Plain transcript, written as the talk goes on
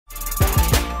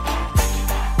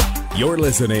You're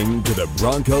listening to the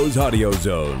Broncos Audio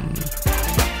Zone.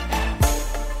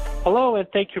 Hello, and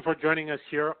thank you for joining us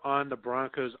here on the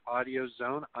Broncos Audio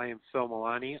Zone. I am Phil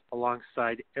Milani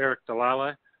alongside Eric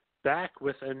Dalala, back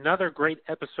with another great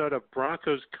episode of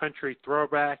Broncos Country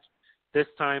Throwback. This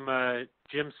time,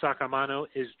 Jim Sacamano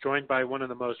is joined by one of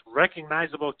the most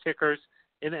recognizable kickers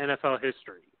in NFL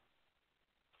history.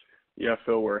 Yeah,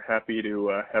 Phil, we're happy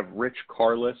to have Rich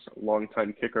Karlis,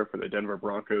 longtime kicker for the Denver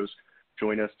Broncos,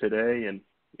 join us today. And,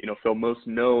 Phil, most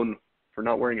known for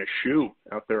not wearing a shoe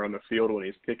out there on the field when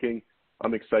he's kicking.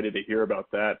 I'm excited to hear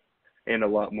about that and a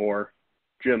lot more.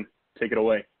 Jim, take it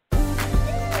away.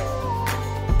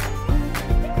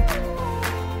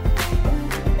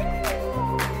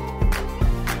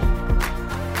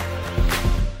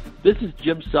 This is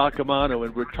Jim Sacamano,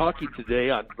 and we're talking today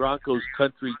on Broncos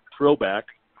Country Throwback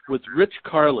with Rich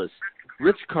Karlis.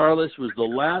 Rich Karlis was the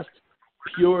last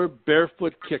pure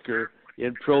barefoot kicker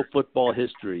in pro football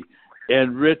history.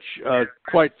 And Rich,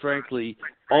 quite frankly,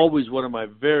 always one of my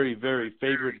very, very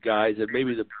favorite guys, and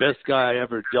maybe the best guy I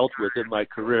ever dealt with in my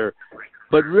career.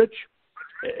 But Rich,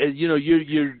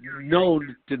 you're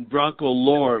known in Bronco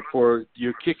lore for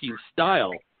your kicking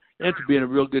style and for being a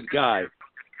real good guy.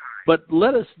 But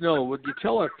let us know, when you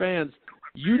tell our fans,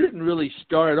 you didn't really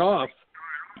start off,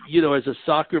 as a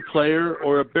soccer player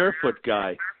or a barefoot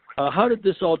guy. How did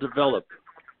this all develop?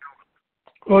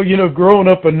 Well, growing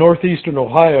up in northeastern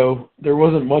Ohio, there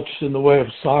wasn't much in the way of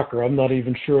soccer. I'm not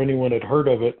even sure anyone had heard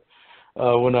of it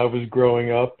when I was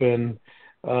growing up. And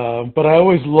but I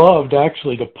always loved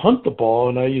actually to punt the ball,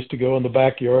 and I used to go in the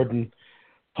backyard and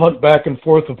punt back and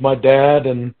forth with my dad,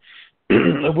 and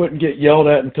I wouldn't get yelled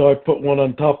at until I put one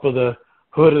on top of the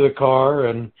hood of the car.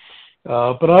 And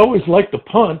but I always liked to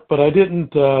punt, but I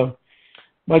didn't.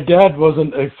 My dad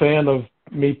wasn't a fan of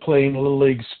me playing little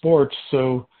league sports,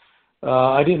 so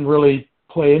I didn't really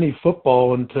play any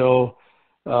football until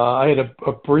I had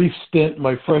a brief stint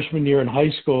my freshman year in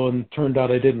high school, and it turned out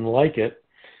I didn't like it,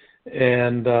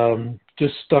 and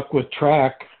just stuck with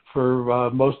track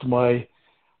for most of my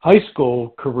high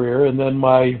school career. And then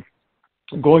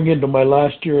going into my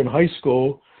last year in high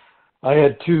school, I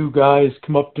had two guys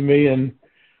come up to me and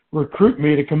recruit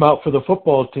me to come out for the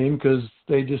football team because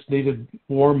they just needed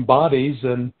warm bodies.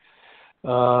 And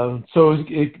so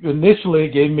initially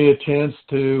it gave me a chance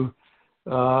to,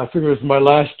 I figured it was my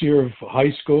last year of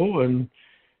high school, and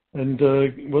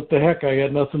what the heck, I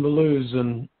had nothing to lose.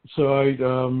 And so I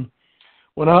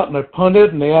went out and I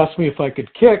punted, and they asked me if I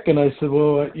could kick, and I said,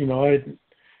 well,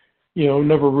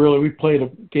 never really, we played a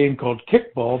game called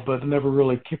kickball, but I never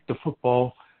really kicked the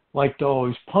football, liked to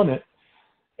always punt it.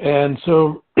 And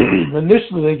so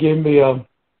initially they gave me a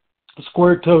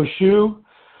square toe shoe.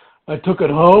 I took it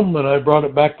home and I brought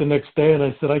it back the next day, and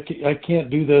I said, I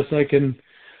can't do this.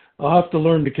 I'll have to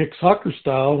learn to kick soccer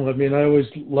style. I mean, I always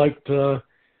liked Jan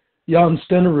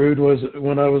Stenerud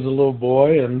when I was a little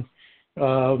boy. And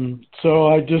so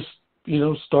I just,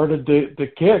 started to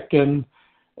kick, and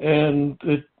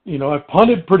it, I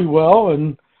punted pretty well,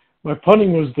 and my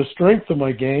punting was the strength of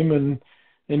my game. And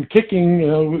in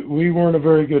kicking, we weren't a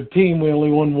very good team. We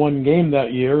only won one game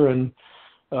that year, and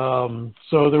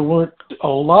so there weren't a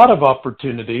lot of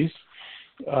opportunities,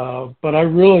 but I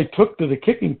really took to the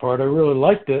kicking part. I really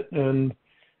liked it, and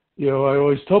I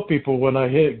always tell people when I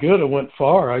hit it good, it went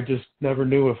far. I just never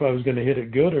knew if I was going to hit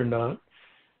it good or not.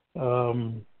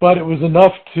 But it was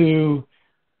enough to,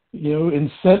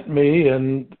 incent me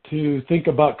and to think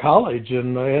about college,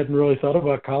 and I hadn't really thought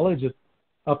about college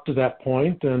up to that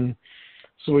point. And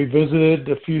so we visited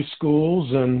a few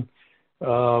schools, and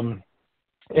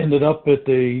ended up at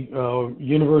the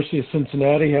University of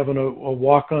Cincinnati having a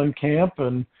walk-on camp,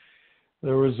 and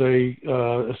there was a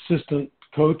assistant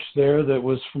coach there that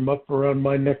was from up around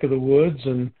my neck of the woods,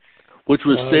 and which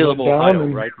was Salem, Ohio,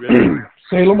 right? Really?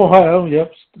 Salem, Ohio.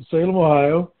 Yep, Salem,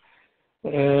 Ohio.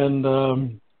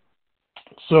 And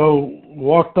so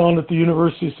walked on at the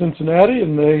University of Cincinnati,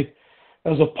 and they,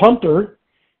 as a punter,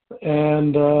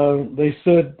 and they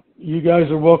said, "You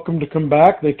guys are welcome to come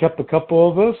back." They kept a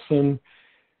couple of us, and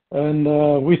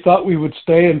we thought we would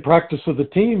stay and practice with the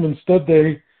team. Instead,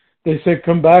 they said,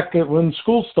 "Come back when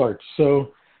school starts."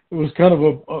 So it was kind of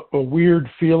a weird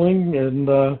feeling,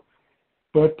 and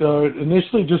but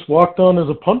initially just walked on as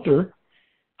a punter,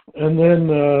 and then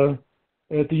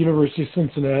at the University of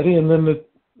Cincinnati, and then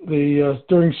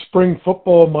during spring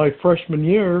football my freshman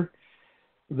year,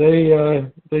 they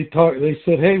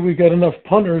said, "Hey, we got enough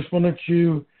punters. Why don't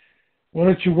you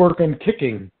work on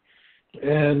kicking?"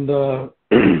 And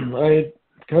I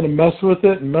kind of messed with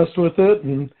it,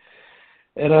 and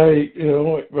And I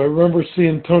remember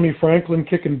seeing Tony Franklin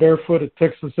kicking barefoot at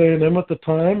Texas A&M at the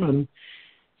time, and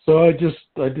so I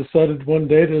decided one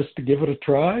day just to give it a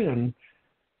try, and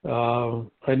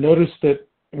I noticed that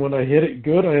when I hit it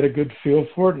good, I had a good feel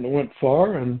for it, and it went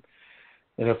far, and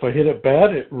if I hit it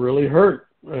bad, it really hurt.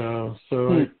 So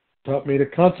it taught me to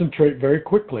concentrate very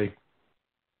quickly.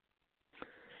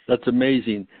 That's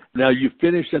amazing. Now, you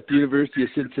finished at the University of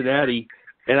Cincinnati,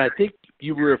 and I think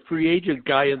you were a free agent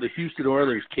guy in the Houston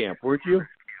Oilers camp, weren't you?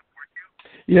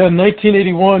 Yeah, in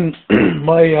 1981,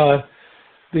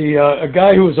 a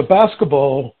guy who was a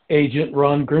basketball agent,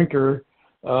 Ron Grinker,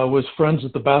 was friends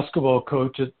with the basketball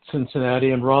coach at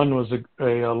Cincinnati, and Ron was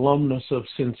a alumnus of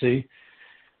Cincy.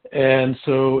 And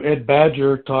so Ed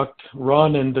Badger talked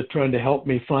Ron into trying to help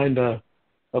me find a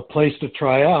place to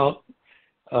try out.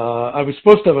 I was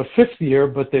supposed to have a fifth year,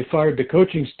 but they fired the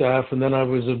coaching staff, and then I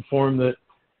was informed that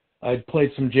I'd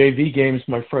played some JV games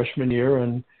my freshman year,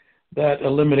 and that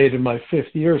eliminated my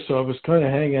fifth year. So I was kind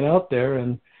of hanging out there,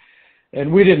 and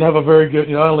we didn't have a very good,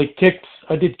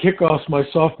 I did kickoffs my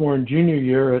sophomore and junior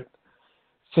year at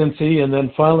Cincy, and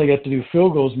then finally got to do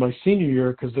field goals my senior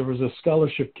year because there was a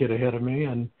scholarship kid ahead of me,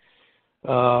 and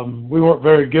we weren't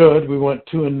very good. We went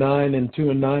 2-9 and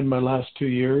 2-9 my last 2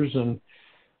 years, and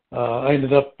I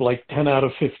ended up like 10 out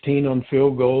of 15 on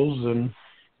field goals, and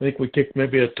I think we kicked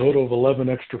maybe a total of 11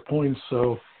 extra points.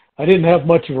 So I didn't have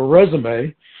much of a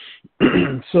resume.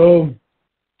 So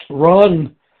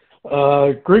Ron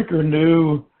Grinker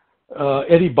knew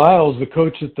Eddie Biles, the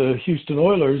coach at the Houston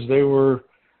Oilers. They were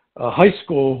high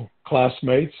school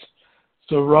classmates.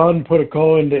 So Ron put a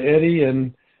call into Eddie,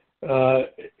 and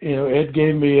Ed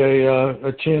gave me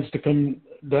a chance to come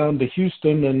down to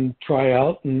Houston and try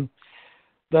out, and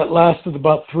that lasted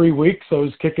about 3 weeks. I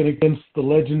was kicking against the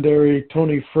legendary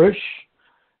Tony Frisch,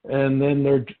 and then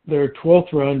their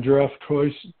 12th round draft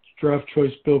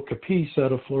choice Bill Capice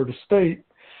out of Florida State.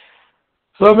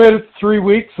 So I made it 3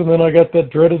 weeks, and then I got that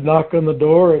dreaded knock on the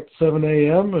door at 7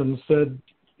 a.m. and said,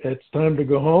 it's time to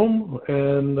go home.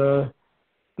 And the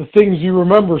things you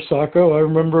remember, Sacco, I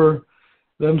remember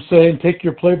them saying, take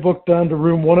your playbook down to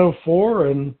room 104,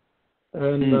 and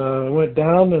I went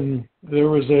down, and there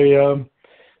was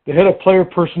the head of player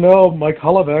personnel, Mike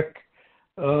Hollowek,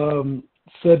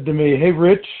 said to me, hey,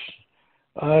 Rich,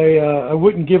 I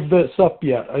wouldn't give this up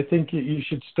yet. I think you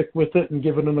should stick with it and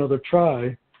give it another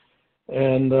try.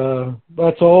 And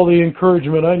that's all the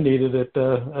encouragement I needed at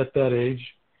that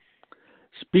age.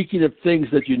 Speaking of things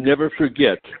that you never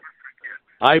forget,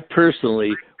 I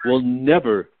personally will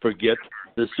never forget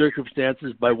the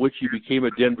circumstances by which you became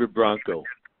a Denver Bronco.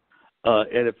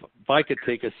 And if I could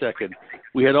take a second,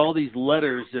 we had all these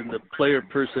letters in the player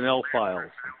personnel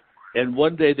files. And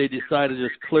one day they decided to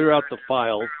just clear out the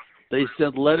files. They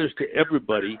sent letters to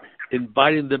everybody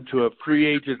inviting them to a free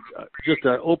agent, just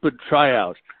an open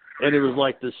tryout. And it was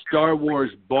like the Star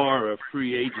Wars bar of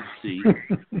free agency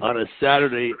on a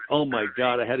Saturday. Oh, my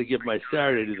God, I had to give my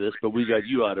Saturday to this, but we got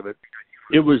you out of it.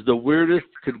 It was the weirdest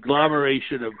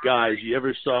conglomeration of guys you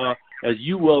ever saw, as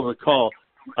you well recall,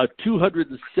 a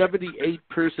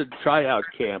 278-person tryout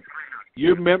camp.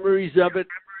 Your memories of it,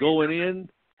 going in,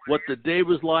 what the day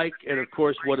was like, and, of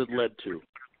course, what it led to.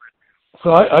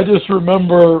 So I just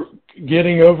remember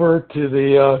getting over to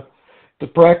the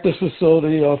practice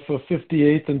facility off of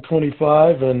 58th and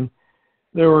 25, and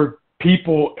there were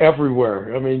people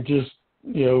everywhere. I mean, just,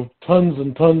 tons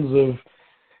and tons of,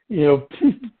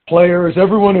 players,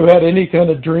 everyone who had any kind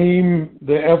of dream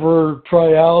to ever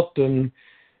try out. And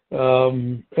I,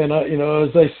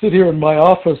 as I sit here in my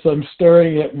office, I'm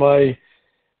staring at my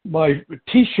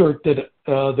T-shirt that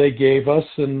they gave us,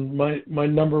 and my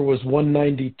number was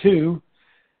 192.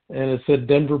 And it said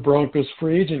Denver Broncos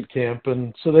free agent camp.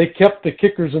 And so they kept the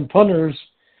kickers and punters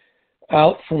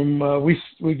out from,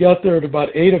 we got there at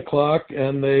about 8 o'clock,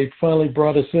 and they finally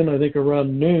brought us in, I think,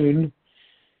 around noon,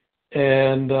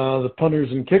 and the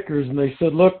punters and kickers, and they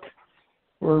said, look,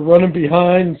 we're running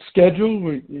behind schedule.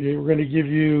 We're going to give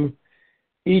you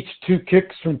each 2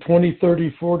 kicks from 20,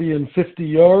 30, 40, and 50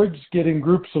 yards, get in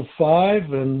groups of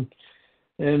 5, and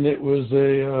it was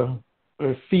a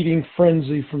feeding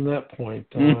frenzy from that point.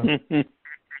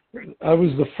 I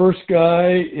was the first guy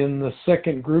in the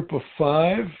second group of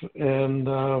 5, and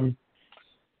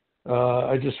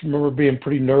I just remember being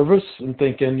pretty nervous and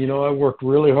thinking, I worked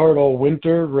really hard all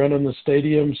winter, running the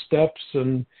stadium steps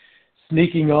and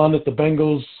sneaking on at the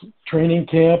Bengals training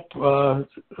camp,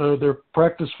 their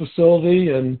practice facility,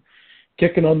 and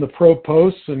kicking on the pro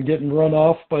posts and getting run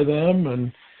off by them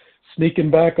and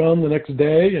sneaking back on the next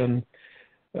day. And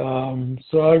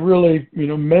so I really,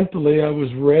 mentally I was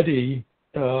ready.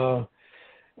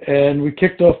 and we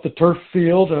kicked off the turf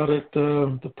field out at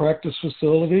the practice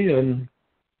facility. And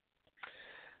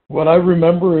what I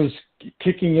remember is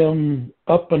kicking him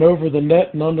up and over the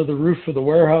net and onto the roof of the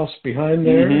warehouse behind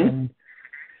there. Mm-hmm.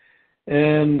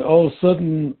 And all of a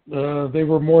sudden, they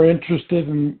were more interested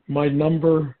in my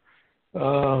number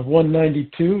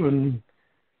 192, and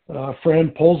Fran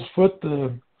Polsfoot,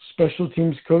 the special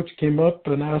teams coach, came up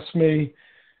and asked me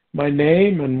my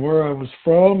name and where I was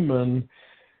from, and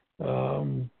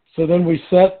so then we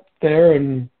sat there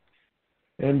and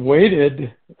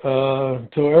waited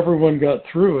till everyone got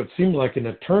through. It seemed like an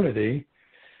eternity,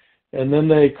 and then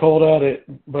they called out at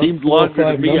about seems 4 or 5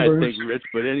 longer to me, numbers. I think, Rich.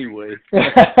 But anyway,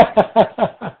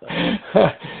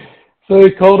 so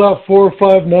they called out 4 or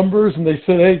 5 numbers, and they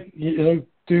said, "Hey,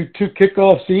 do 2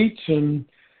 kickoffs each," and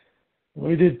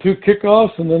we did 2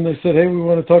 kickoffs, and then they said, "Hey, we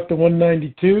want to talk to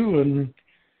 192," and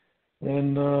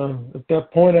at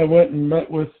that point, I went and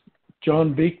met with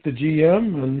John Beek, the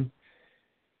GM, and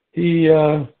he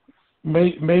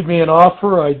made me an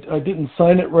offer. I didn't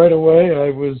sign it right away. I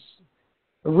was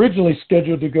originally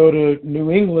scheduled to go to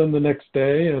New England the next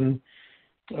day, and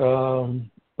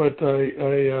but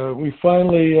we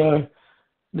finally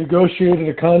negotiated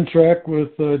a contract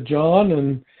with John,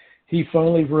 and he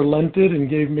finally relented and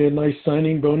gave me a nice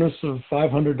signing bonus of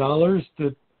 $500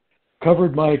 that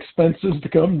covered my expenses to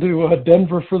come to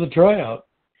Denver for the tryout.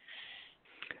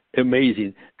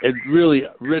 Amazing. And really,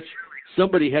 Rich,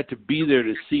 somebody had to be there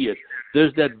to see it.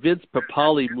 There's that Vince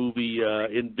Papale movie,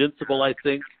 Invincible, I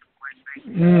think.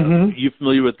 Mm-hmm. You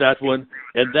familiar with that one?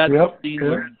 And that scene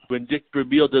Yep. when Dick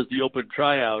Vermeil does the open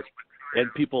tryout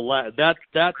and people laugh, that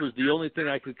was the only thing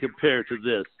I could compare to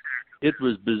this. It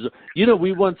was bizarre.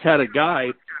 We once had a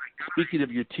guy, speaking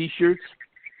of your T-shirts,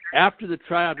 after the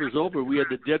tryout was over, we had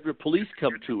the Denver police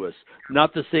come to us.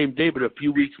 Not the same day, but a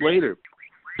few weeks later.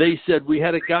 They said we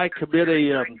had a guy commit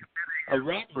a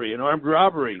robbery, an armed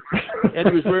robbery, and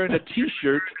he was wearing a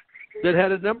T-shirt that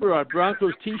had a number on,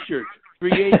 Broncos T-shirt,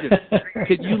 free agent.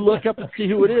 Can you look up and see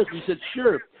who it is? We said,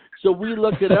 sure. So we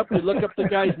look it up. We look up the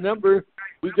guy's number.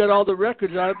 We've got all the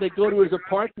records on it. They go to his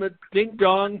apartment, ding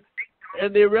dong,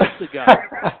 and they arrest the guy.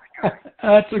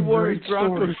 That's he a wore great his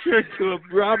Broncos story. shirt to a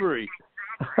robbery.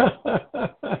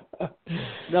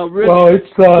 Now, Rich, well,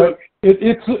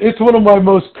 it's one of my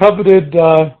most coveted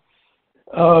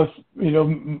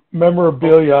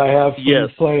memorabilia I have from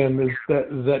playing is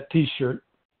that T-shirt.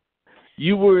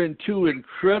 You were in 2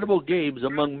 incredible games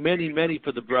among many, many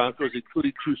for the Broncos,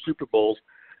 including 2 Super Bowls.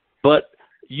 But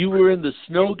you were in the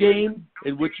snow game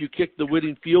in which you kicked the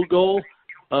winning field goal,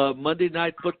 Monday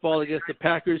Night Football against the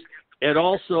Packers, and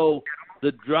also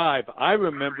the drive. I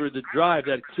remember the drive.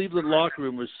 That Cleveland locker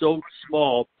room was so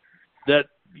small that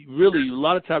really a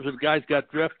lot of times when guys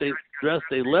got dressed,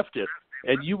 they left it.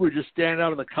 And you were just standing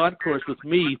out on the concourse with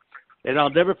me, and I'll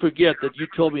never forget that you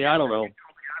told me, I don't know,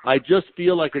 I just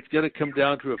feel like it's going to come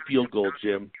down to a field goal,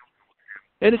 Jim.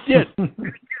 And it did.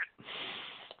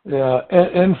 Yeah,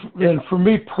 and for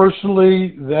me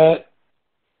personally, that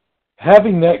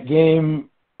having that game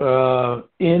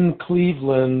in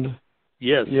Cleveland,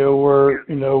 yes, where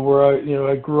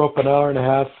I grew up an hour and a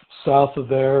half south of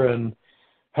there, and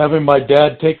having my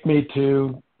dad take me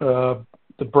to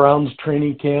the Browns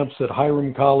training camps at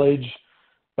Hiram College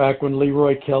back when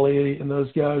Leroy Kelly and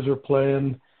those guys were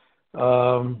playing.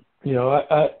 That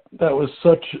was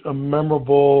such a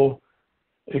memorable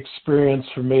experience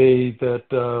for me that,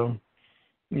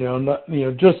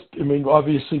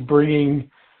 obviously bringing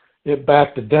it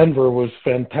back to Denver was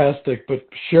fantastic, but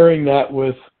sharing that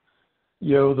with,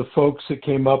 the folks that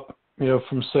came up,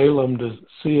 from Salem to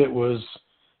see it was,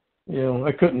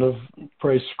 I couldn't have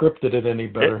probably scripted it any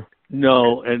better.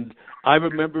 No, and I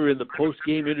remember in the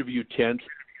post-game interview tent,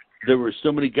 there were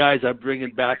so many guys I'm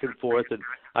bringing back and forth, and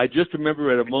I just remember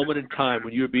at a moment in time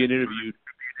when you were being interviewed,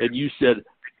 and you said,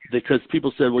 because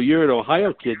people said, well, you're an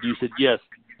Ohio kid. You said, yes,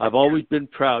 I've always been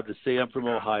proud to say I'm from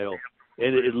Ohio.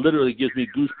 And it literally gives me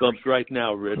goosebumps right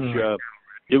now, Rich.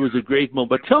 It was a great moment.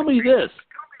 But tell me this.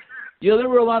 There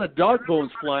were a lot of dog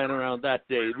bones flying around that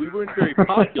day. We weren't very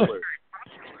popular.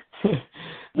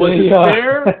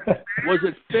 Was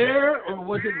it fair or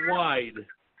was it wide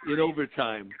in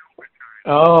overtime?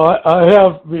 Oh, I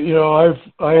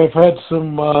have had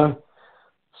some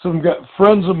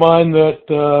friends of mine that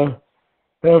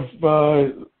that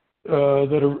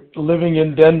are living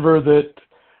in Denver that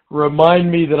remind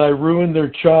me that I ruined their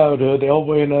childhood.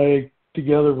 Elway and I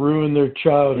together ruined their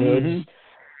childhoods.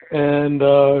 Mm-hmm. And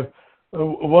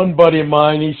one buddy of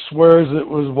mine, he swears it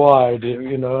was wide,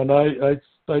 and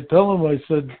I tell him, I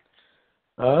said,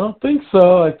 I don't think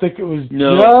so. I think it was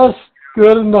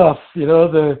good enough. You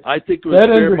know, I think it was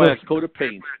fair by a coat of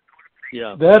paint.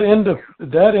 Yeah. That end of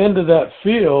that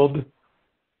field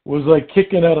was like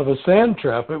kicking out of a sand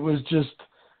trap. It was just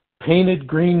painted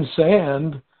green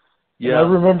sand. Yeah. And I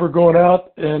remember going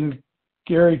out, and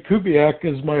Gary Kubiak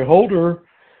is my holder.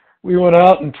 We went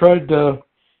out and tried to,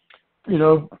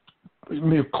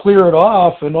 clear it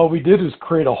off, and all we did is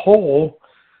create a hole.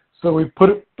 So we put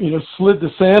it, slid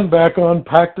the sand back on,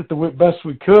 packed it the best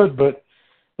we could, but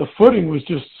the footing was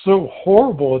just so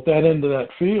horrible at that end of that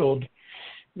field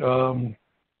that,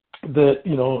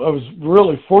 I was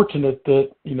really fortunate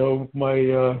that,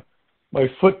 my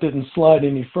foot didn't slide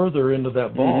any further into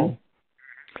that ball. Mm-hmm.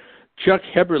 Chuck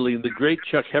Heberlein, the great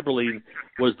Chuck Heberlein,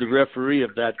 was the referee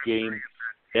of that game.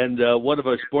 And one of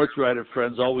our sports writer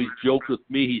friends always joked with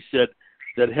me. He said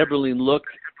that Heberlein looked,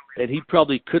 and he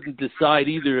probably couldn't decide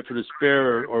either if it was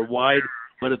fair or wide.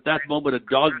 But at that moment, a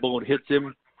dog bone hits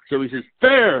him. So he says,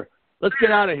 "Fair, let's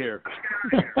get out of here."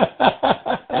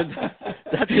 And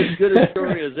that's as good a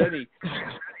story as any.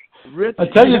 Rich, I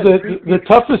tell you, the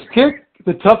toughest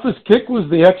kick was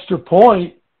the extra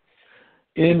point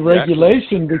in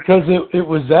regulation, because it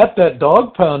was at that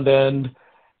dog pound end,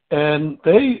 and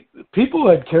people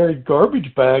had carried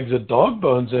garbage bags of dog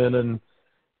bones in, and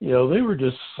they were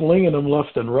just slinging them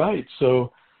left and right.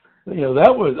 So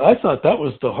I thought that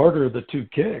was the harder of the two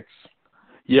kicks.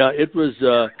 Yeah, it was,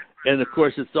 and of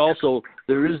course it's also,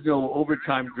 there is no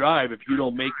overtime drive if you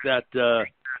don't make that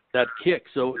kick.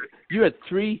 So you had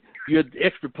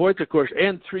extra points, of course,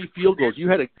 and 3 field goals. You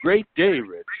had a great day,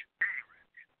 Rich.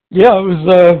 Yeah,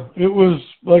 it was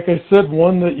like I said,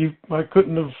 one that I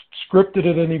couldn't have scripted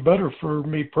it any better for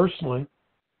me personally.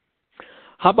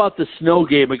 How about the snow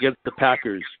game against the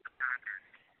Packers?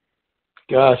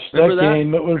 Gosh, that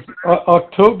game, it was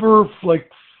October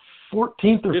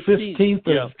 14th or 15th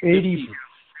of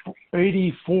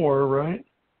 84, right?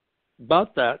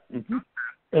 About that. Mm-hmm.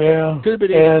 Yeah. Could have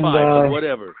been 85, but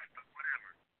whatever.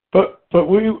 But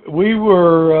we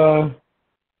were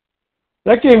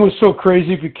that game was so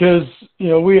crazy because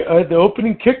we had the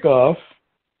opening kickoff.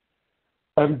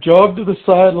 I'm jogged to the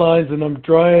sidelines and I'm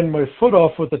drying my foot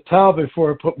off with a towel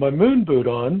before I put my moon boot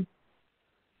on.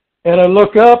 And I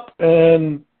look up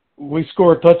and we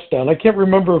score a touchdown. I can't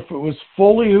remember if it was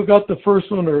Foley who got the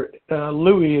first one or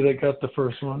Louis that got the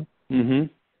first one. Mm-hmm.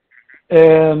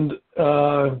 And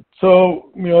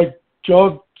so I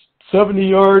jogged 70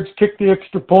 yards, kicked the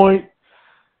extra point,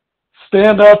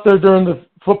 stand out there during the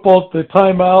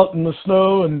timeout in the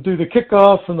snow and do the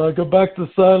kickoff, and I go back to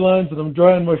the sidelines and I'm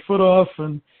drying my foot off,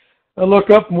 and I look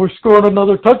up and we're scoring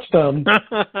another touchdown.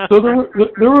 So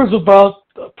there was about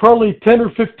probably 10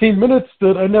 or 15 minutes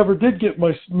that I never did get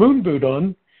my moon boot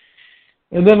on.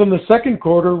 And then in the second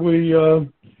quarter, we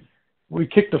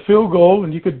kicked a field goal,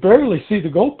 and you could barely see the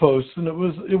goalpost, and it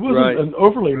wasn't right. An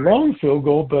overly long field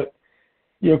goal, but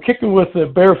kicking with a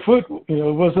bare foot,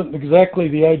 wasn't exactly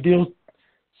the ideal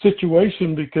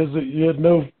situation because you had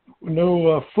no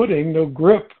footing, no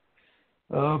grip.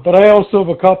 But I also have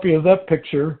a copy of that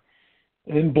picture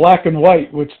in black and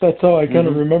white, which that's how I kind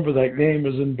of remember that game,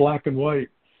 is in black and white.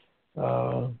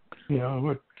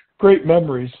 With great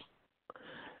memories.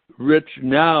 Rich,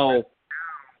 now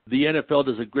the NFL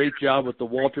does a great job with the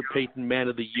Walter Payton Man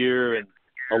of the Year and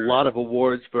a lot of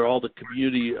awards for all the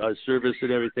community service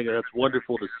and everything, and that's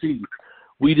wonderful to see.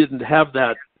 We didn't have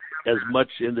that as much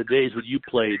in the days when you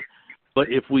played, but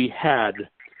if we had,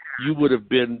 you would have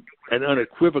been an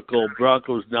unequivocal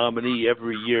Broncos nominee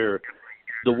every year.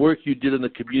 The work you did in the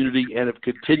community and have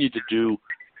continued to do,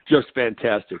 just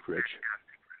fantastic, Rich.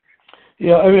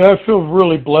 Yeah, I mean, I feel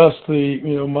really blessed.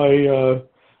 My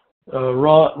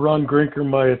Ron Grinker,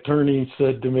 my attorney,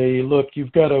 said to me, "Look,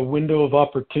 you've got a window of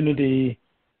opportunity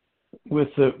with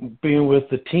being with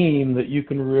the team that you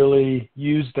can really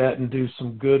use that and do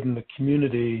some good in the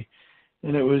community."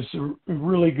 And it was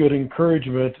really good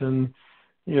encouragement. And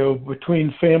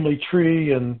between Family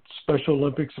Tree and Special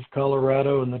Olympics of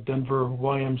Colorado and the Denver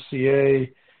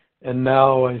YMCA, and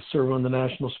now I serve on the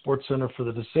National Sports Center for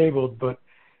the Disabled, but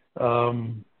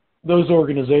those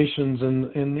organizations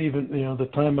and even the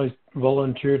time I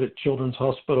volunteered at Children's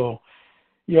Hospital,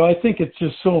 I think it's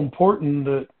just so important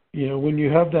that when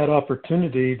you have that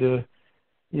opportunity to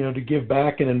give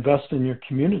back and invest in your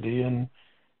community, and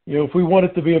if we want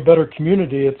it to be a better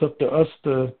community, it's up to us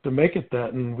to make it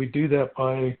that, and we do that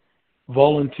by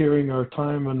volunteering our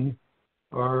time and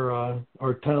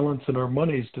our talents and our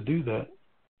monies to do that.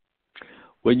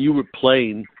 When you were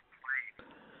playing,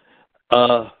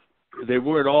 they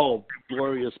weren't all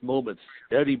glorious moments.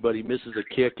 Anybody misses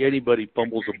a kick, anybody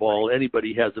fumbles a ball,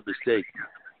 anybody has a mistake.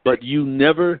 But you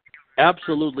never,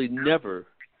 absolutely never,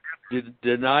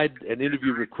 denied an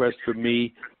interview request from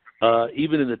me.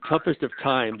 Even in the toughest of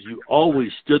times, you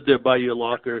always stood there by your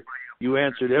locker. You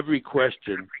answered every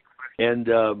question, and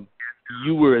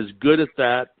you were as good at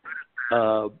that.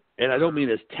 And I don't mean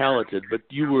as talented, but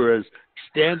you were as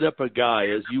stand-up a guy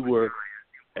as you were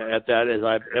at that as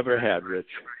I've ever had, Rich.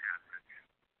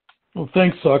 Well,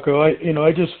 thanks, Sacco.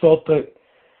 I just felt that,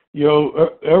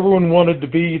 everyone wanted to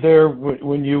be there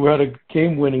when you had a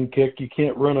game-winning kick. You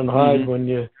can't run and hide when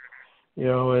I had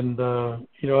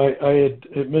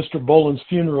at Mr. Boland's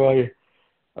funeral,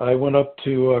 I went up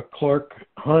to Clark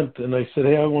Hunt and I said,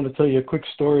 hey, I want to tell you a quick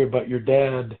story about your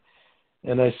dad.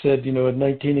 And I said, in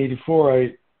 1984,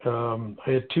 I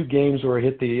had 2 games where I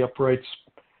hit the uprights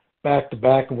back to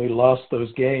back and we lost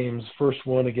those games. First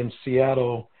one against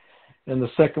Seattle and the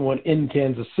second one in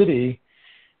Kansas City.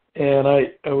 And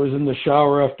I was in the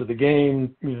shower after the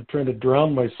game, trying to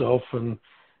drown myself. And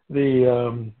they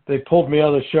pulled me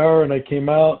out of the shower and I came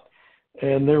out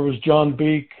and there was John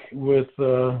Beek with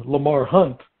Lamar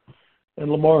Hunt. And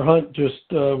Lamar Hunt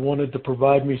just wanted to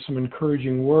provide me some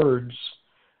encouraging words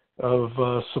of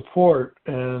support.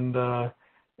 And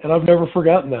I've never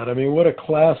forgotten that. I mean, what a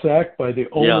class act by the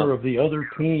owner of the other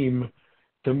team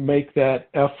to make that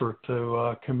effort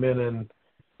to come in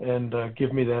and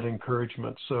give me that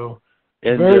encouragement. So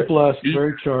very blessed,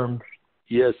 very charmed.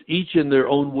 Yes, each in their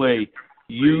own way.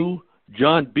 You,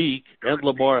 John Beek, and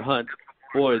Lamar Hunt,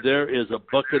 boy, there is a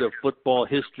bucket of football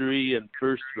history and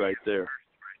first right there.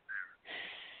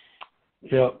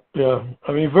 Yeah.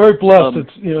 I mean, very blessed.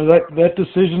 It's that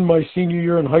decision my senior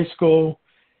year in high school,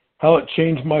 how it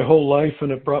changed my whole life,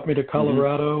 and it brought me to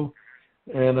Colorado.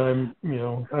 And I'm,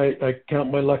 I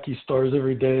count my lucky stars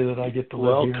every day that I get to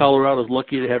live here. Well, Colorado's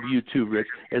lucky to have you too, Rick.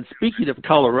 And speaking of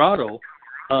Colorado,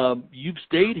 you've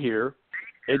stayed here,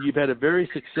 and you've had a very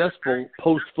successful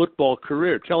post-football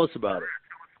career. Tell us about it.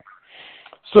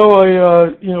 So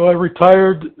I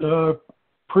retired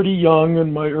pretty young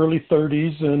in my early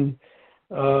 30s, and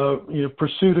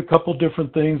pursued a couple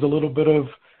different things. A little bit of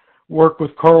work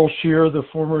with Carl Scheer, the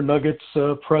former Nuggets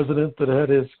president that had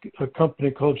a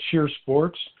company called Scheer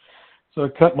Sports. So I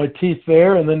cut my teeth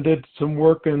there, and then did some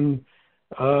work in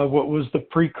what was the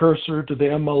precursor to the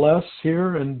MLS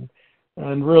here, and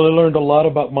really learned a lot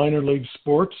about minor league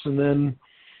sports. And then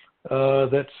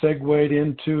that segued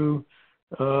into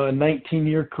a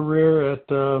 19-year career at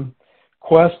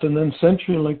Quest, and then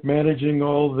CenturyLink, managing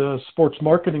all the sports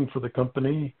marketing for the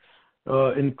company,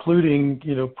 including,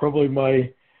 probably my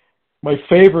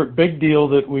favorite big deal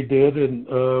that we did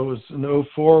was in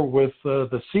 2004 with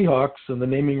the Seahawks and the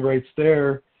naming rights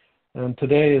there, and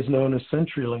today is known as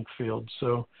CenturyLink Field.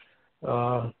 So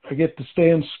I get to stay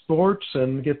in sports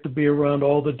and get to be around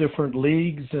all the different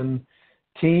leagues and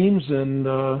teams, and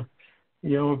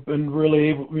been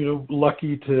really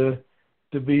lucky to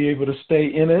be able to stay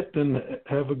in it and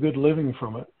have a good living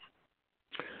from it.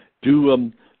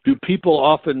 Do people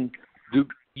often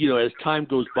as time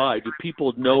goes by, do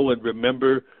people know and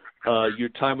remember your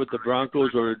time with the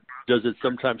Broncos, or does it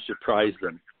sometimes surprise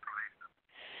them?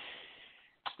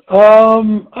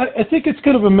 I think it's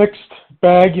kind of a mixed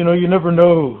bag. You never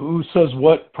know who says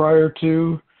what prior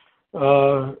to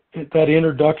that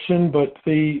introduction, but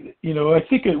I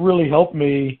think it really helped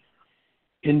me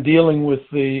in dealing with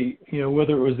the,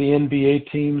 whether it was the NBA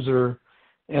teams or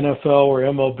NFL or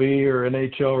MLB or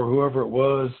NHL or whoever it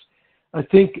was. I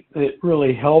think it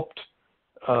really helped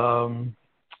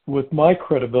with my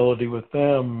credibility with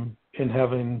them in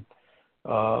having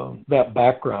that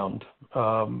background,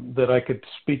 that I could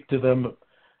speak to them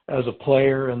as a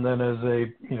player and then as a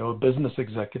business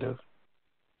executive.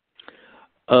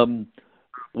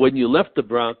 When you left the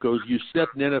Broncos, you set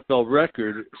an NFL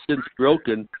record since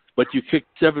broken, but you kicked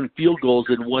 7 field goals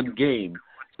in one game.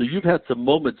 So you've had some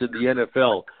moments in the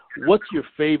NFL. What's your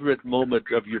favorite moment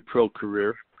of your pro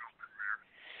career?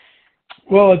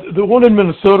 Well, the one in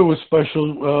Minnesota was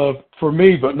special for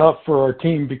me, but not for our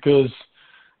team, because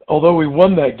although we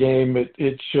won that game,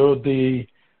 it showed the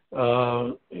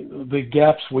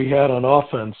gaps we had on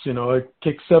offense. I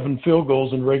kicked 7 field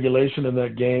goals in regulation in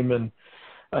that game, and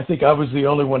I think I was the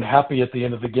only one happy at the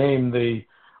end of the game. The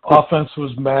offense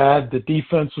was mad, the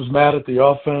defense was mad at the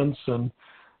offense, and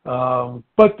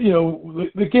but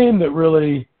the game that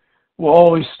really will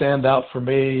always stand out for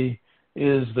me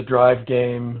is the drive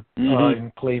game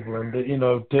in Cleveland.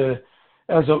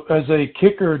 As a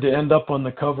kicker to end up on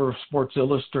the cover of Sports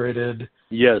Illustrated,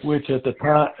 yes, which at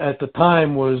the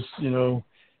time was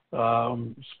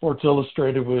Sports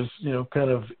Illustrated was kind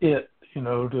of it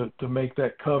to make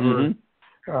that cover.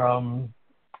 That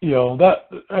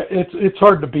it's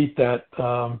hard to beat that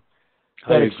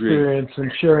I experience,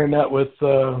 and sharing that with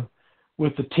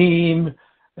with the team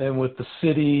and with the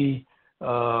city.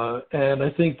 And I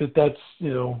think that's,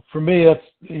 for me, that's,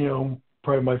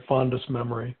 probably my fondest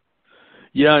memory.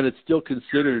 Yeah, and it's still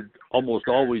considered almost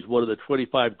always one of the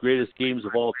 25 greatest games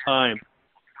of all time.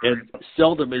 And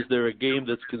seldom is there a game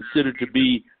that's considered to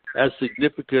be as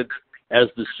significant as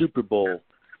the Super Bowl.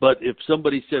 But if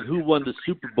somebody said who won the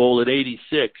Super Bowl in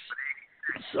 '86,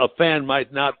 a fan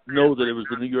might not know that it was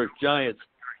the New York Giants.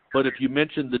 But if you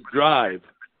mention the drive,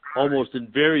 almost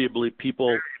invariably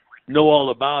people know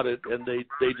all about it, and they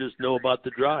just know about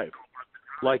the drive,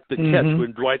 like the catch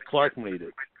when Dwight Clark made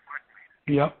it.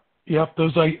 Yep.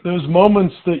 Those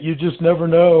moments that you just never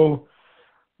know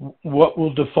what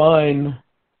will define,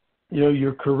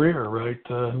 your career, right?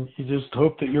 You just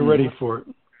hope that you're ready for it.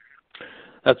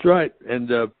 That's right. And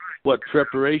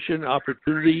preparation,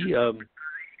 opportunity,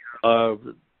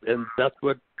 and that's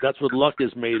what luck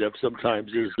is made of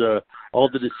sometimes, is all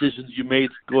the decisions you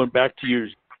made going back to your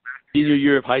senior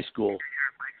year of high school.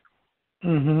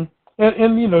 And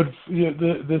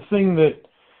the thing that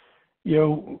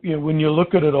when you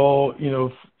look at it all,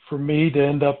 for me to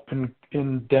end up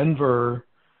in Denver,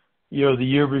 the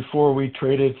year before we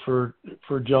traded for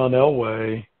John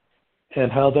Elway,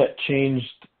 and how that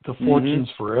changed the fortunes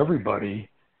for everybody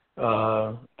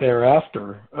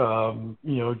thereafter. For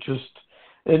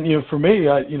me,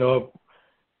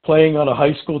 playing on a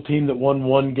high school team that won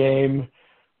one game,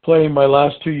 playing my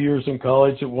last 2 years in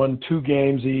college that won 2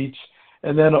 games each,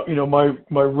 and then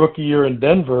my rookie year in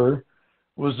Denver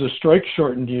was a strike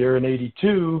shortened year in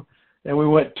 '82, and we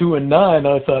went 2-9.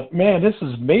 I thought, man, this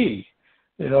is me.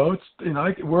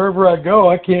 Wherever I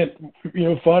go, I can't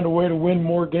find a way to win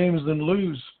more games than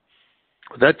lose.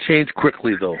 That changed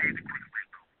quickly, though.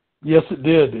 Yes, it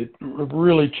did. It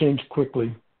really changed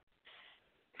quickly.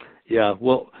 Yeah,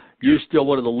 well, you're still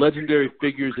one of the legendary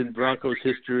figures in Broncos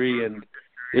history, and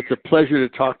it's a pleasure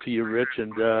to talk to you, Rich,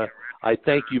 and I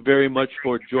thank you very much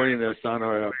for joining us on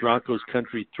our Broncos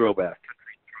Country Throwback.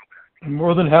 I'm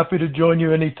more than happy to join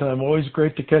you anytime. Always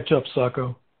great to catch up,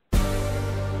 Sacco.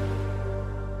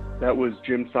 That was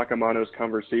Jim Sacamano's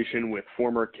conversation with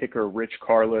former kicker Rich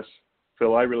Karlis.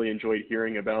 Phil, I really enjoyed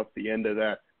hearing about the end of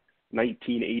that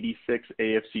 1986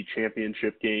 AFC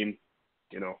Championship game.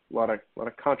 A lot of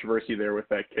controversy there with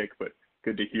that kick, but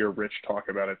good to hear Rich talk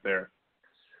about it there.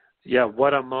 Yeah,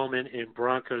 what a moment in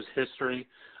Broncos history.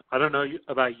 I don't know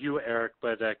about you, Eric,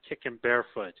 but kicking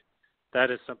barefoot, that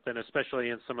is something, especially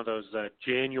in some of those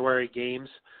January games,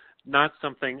 not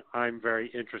something I'm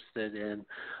very interested in.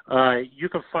 You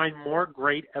can find more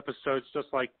great episodes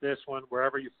just like this one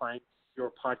wherever you find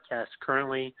your podcast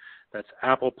currently. That's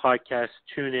Apple Podcasts,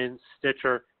 TuneIn,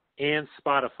 Stitcher, and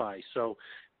Spotify. So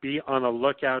be on the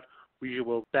lookout. We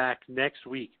will be back next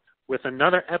week with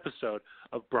another episode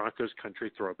of Broncos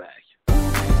Country Throwback.